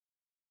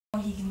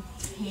He can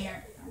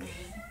hear me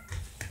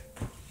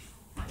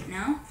right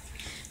now.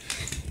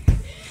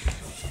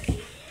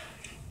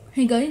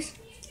 Hey guys,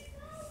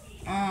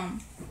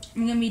 I'm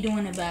gonna be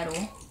doing a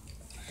battle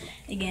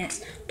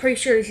against, pretty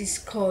sure this is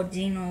called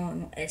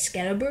Xeno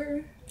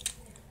Xcalibur,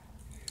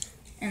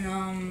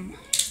 and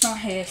it's not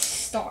his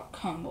stock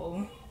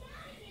combo,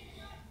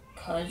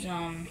 cause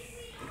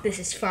this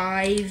is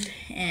 5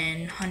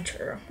 and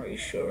Hunter, I'm pretty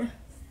sure.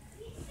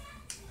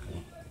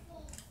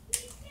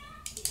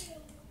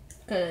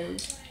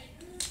 Cause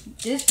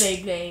this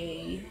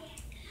Beyblade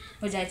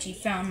was actually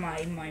found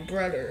by my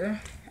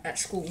brother at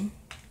school.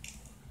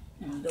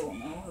 I don't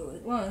know who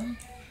it was.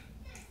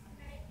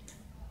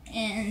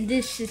 And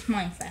this is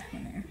my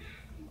Fafinir.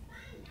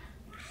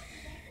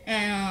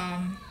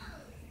 And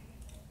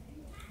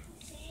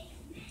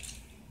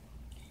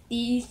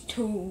these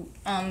two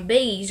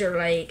bays are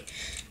like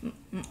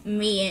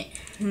me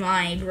and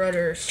my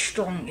brother's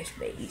strongest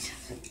bays.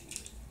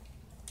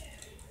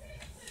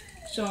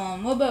 So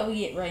what about we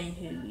get right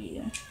into the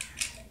video?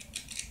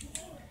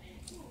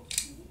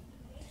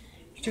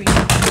 3.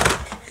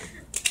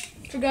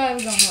 Forgot I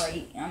was on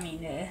right.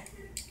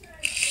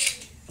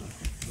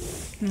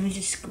 Let me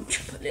just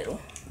scooch up a little.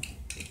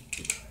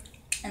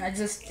 And I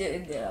just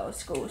did get out of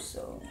school,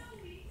 so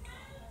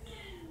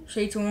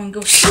 3, 2, 1, go.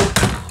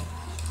 Sorry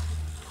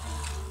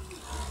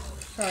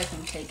if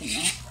I'm taking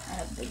now. I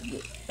have to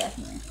get back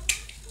in there.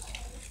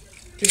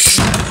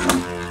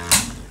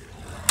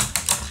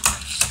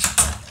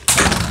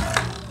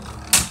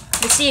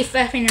 Let's see if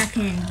Fafinir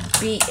can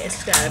beat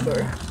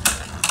Xcalibur.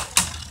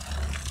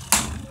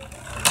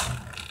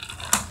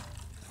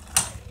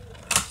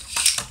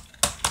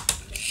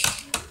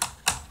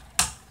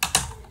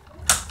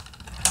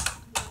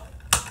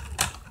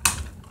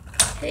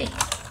 Hey.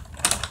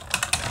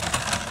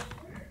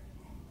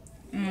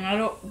 I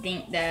don't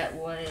think that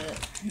was...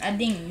 I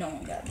think no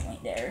one got a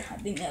point there. I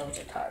think that was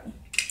a tie.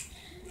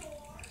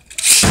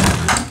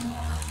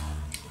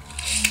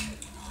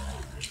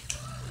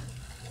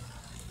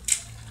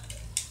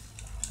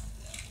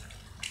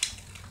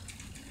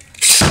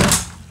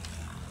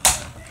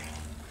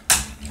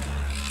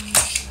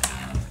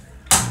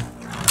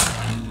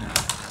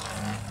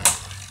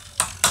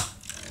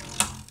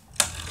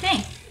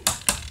 Okay.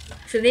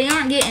 So they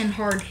aren't getting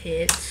hard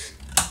hits.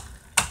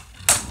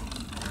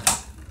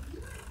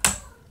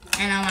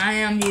 And I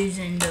am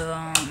using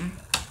the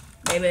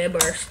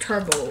Xcalibur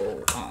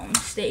Turbo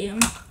stadium.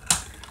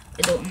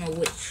 I don't know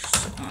which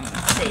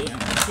stadium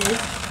this is.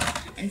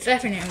 And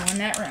Fafinir won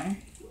that round.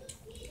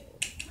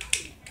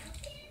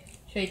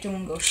 3, 2,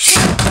 1, go.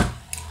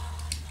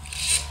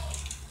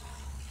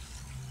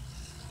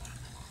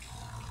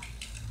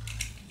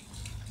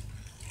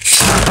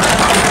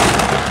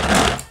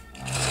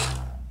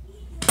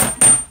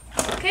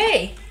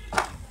 Okay.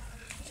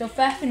 So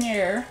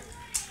Fafinir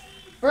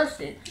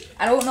bursted.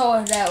 I don't know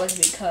if that was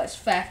because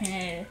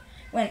Fafinir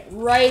went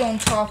right on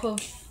top of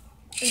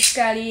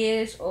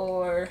Xcalibur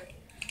or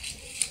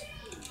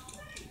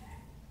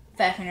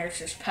Fafinir's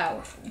just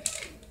powerful.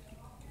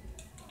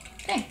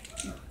 Okay,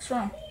 what's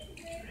wrong?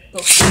 Go.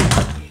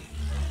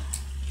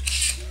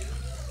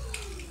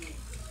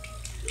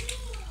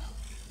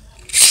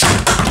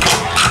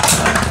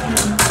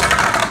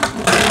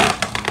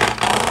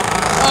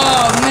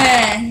 Oh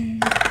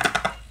man!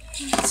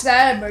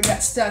 Xcalibur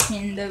got stuck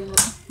in the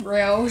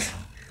rails.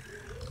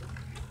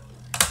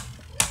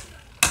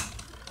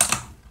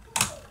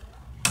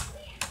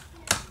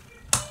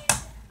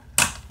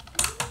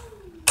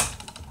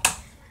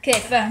 Okay,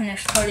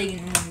 Fafinir's probably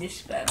gonna win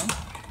this battle.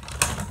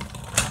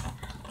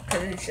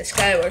 Because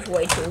Xcalibur's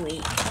way too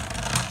weak.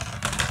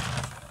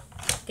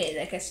 Okay,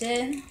 like I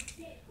said,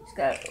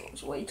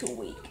 Xcalibur's way too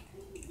weak.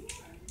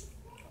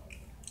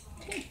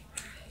 Okay.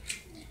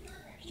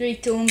 3,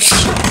 2, 1, go.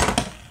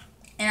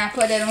 And I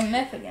put that on the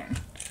map again.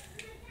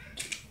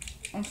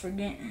 I'm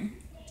forgetting.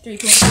 3,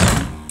 2,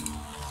 1.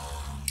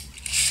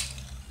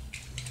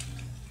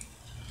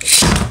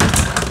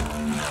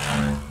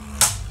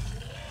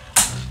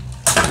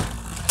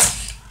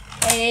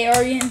 Hey, they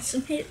are getting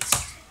some hits.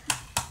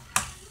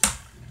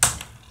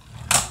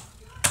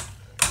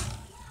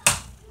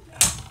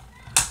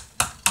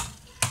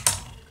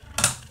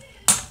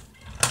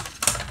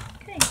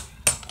 Okay.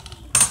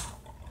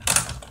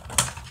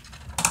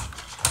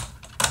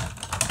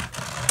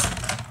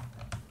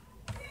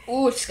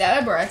 Ooh,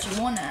 Xcalibur actually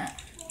won that.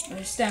 With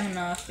a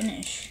stamina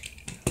finish.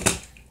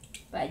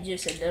 By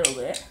just a little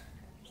bit.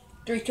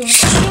 3, 2,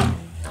 1.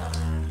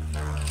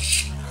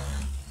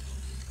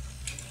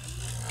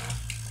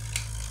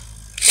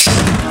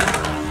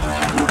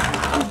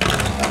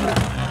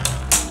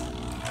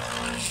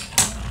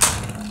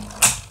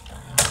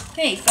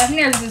 Hey,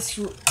 Fafinir just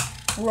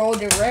rolled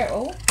the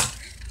rail.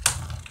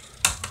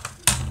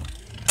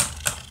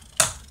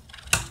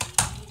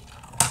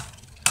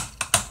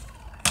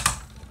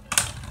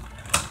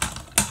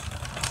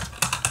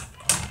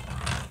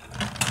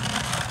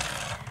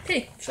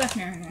 Hey,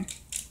 Fafinir.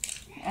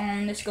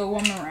 Let's go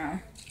one more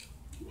round.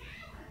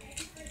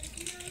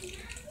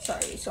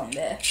 Sorry, it's on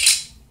there.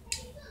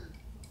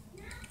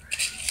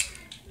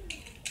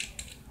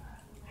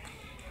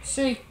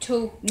 3,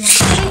 2, 1,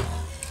 shoot!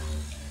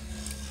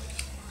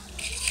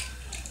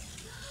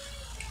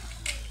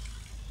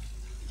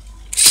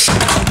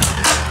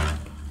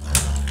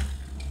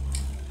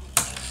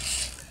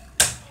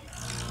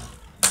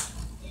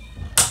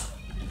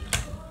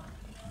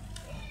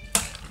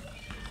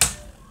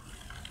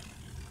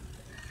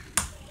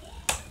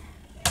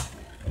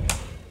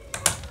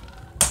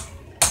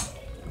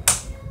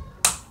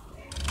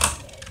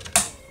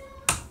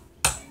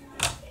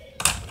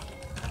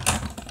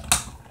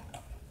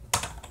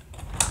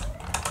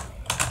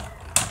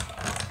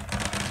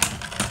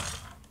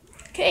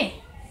 Okay,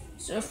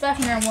 so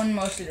Fafinir won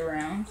most of the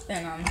rounds.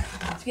 Then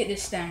let's get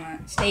this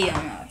stadium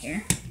out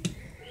here.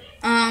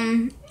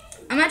 I'm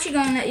actually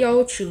gonna let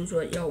y'all choose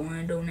what y'all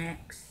wanna do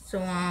next. So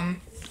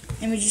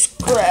let me just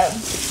grab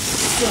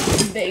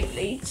some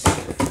Beyblades.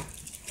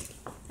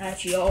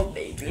 Actually, all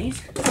Beyblades.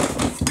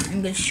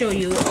 I'm gonna show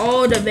you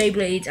all the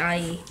Beyblades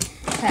I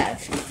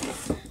have,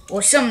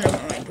 or some of them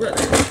are my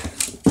brother.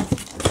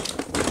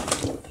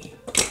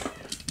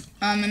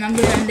 And I'm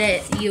gonna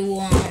let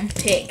you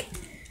pick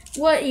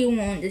what you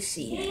want to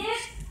see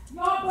next.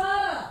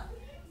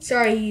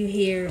 Sorry you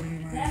hear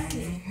my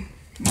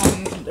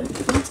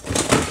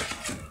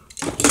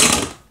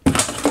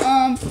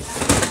mom.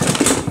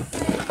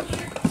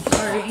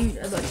 Sorry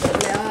about the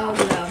loud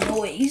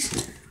noise.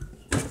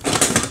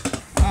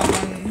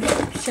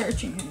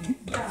 Searching.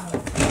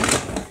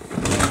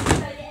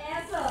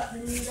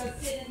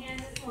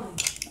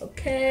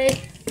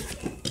 Okay.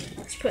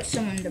 Let's put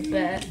some in the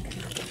back.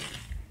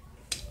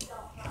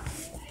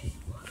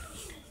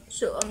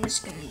 So I'm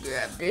just gonna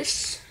grab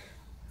this,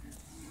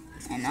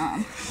 and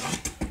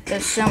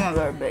that's some of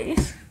our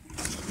base.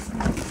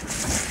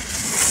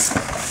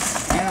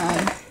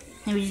 And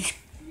let me just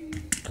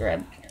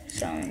grab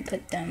some and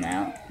put them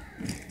out.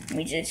 Let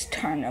me just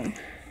turn them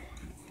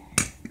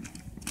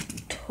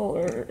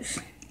towards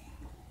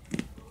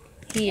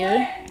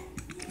here.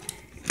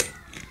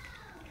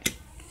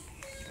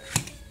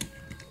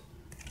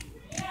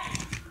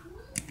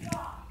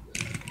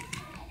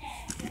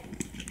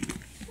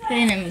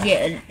 Then I'm gonna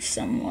get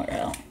some more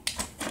out.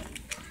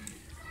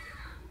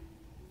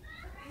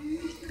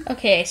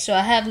 Okay, so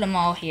I have them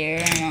all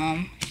here, and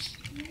I'm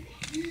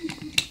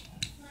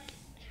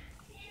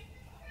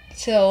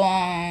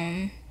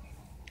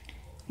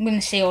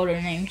gonna say all their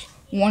names: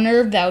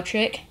 Wonder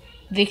Valtric,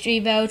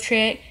 Victory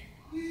Valtric,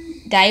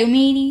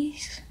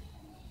 Diomedes.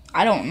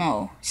 I don't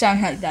know.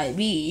 Sounds like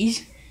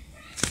diabetes.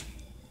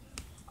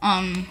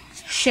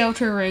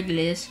 Shelter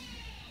Regulus,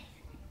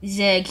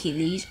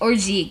 Xcalibur or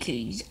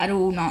Xcalibur. I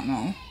do not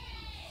know.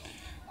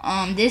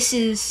 This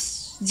is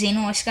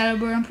Xeno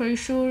Xcalibur, I'm pretty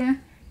sure.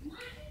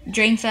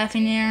 Drain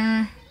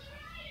Fafinir.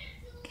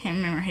 Can't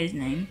remember his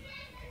name.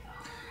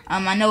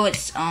 I know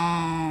it's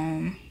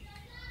can't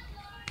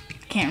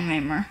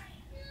remember.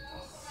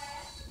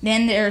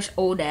 Then there's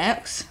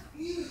Odax,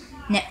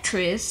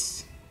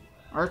 Nectris,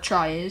 or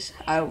Trias,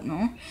 I don't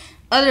know.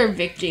 Other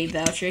Victory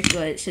Valtric,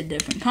 but it's a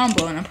different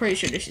combo, and I'm pretty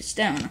sure this is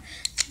down.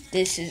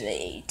 This is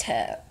a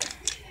tap.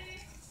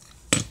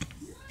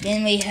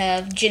 Then we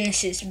have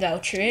Genesis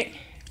Valtric,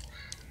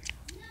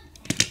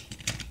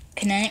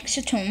 Kinetic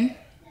Saturn,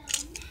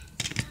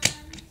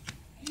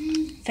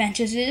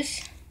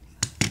 Fantasis,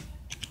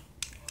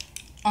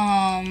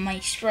 my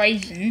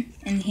Spryzen,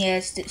 and he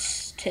has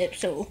this tip,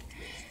 so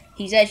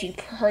he's actually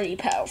pretty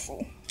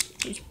powerful.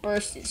 His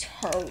burst is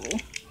horrible.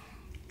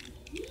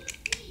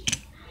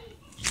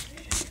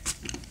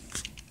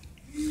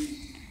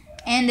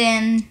 And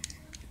then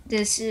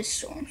this is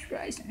Storm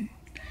Spryzen.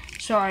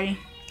 Sorry.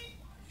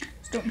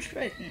 Storm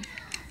Spryzen.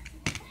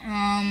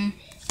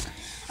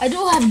 I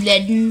do have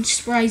Legend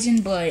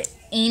Spryzen, but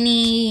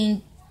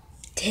any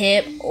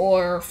tip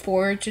or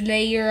forage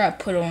layer I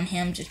put on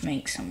him just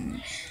makes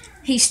him.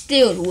 He's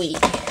still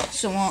weak.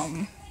 So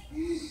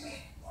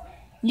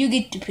you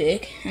get to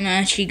pick. I'm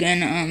actually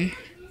gonna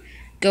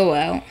go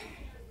out.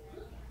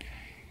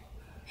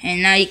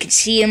 And now you can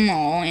see them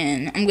all,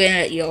 and I'm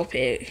gonna let y'all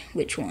pick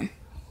which one.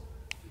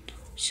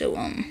 So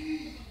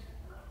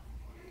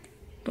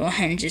go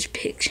ahead and just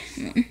pick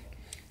one.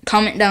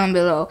 Comment down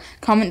below.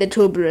 Comment the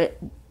two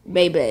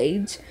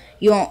Beyblades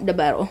you want the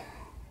battle.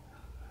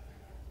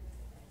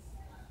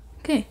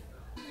 Okay.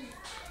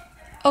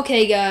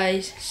 Okay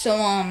guys,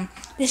 so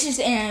this is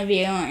the end of the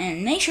video,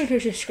 and make sure to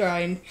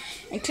subscribe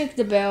and click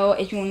the bell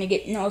if you want to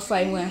get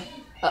notified when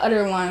the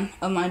other one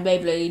of my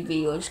Beyblade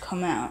videos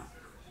come out.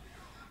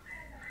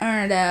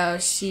 And I'll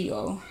see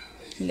y'all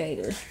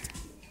later.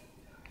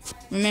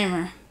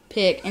 Remember,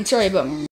 pick, and sorry about my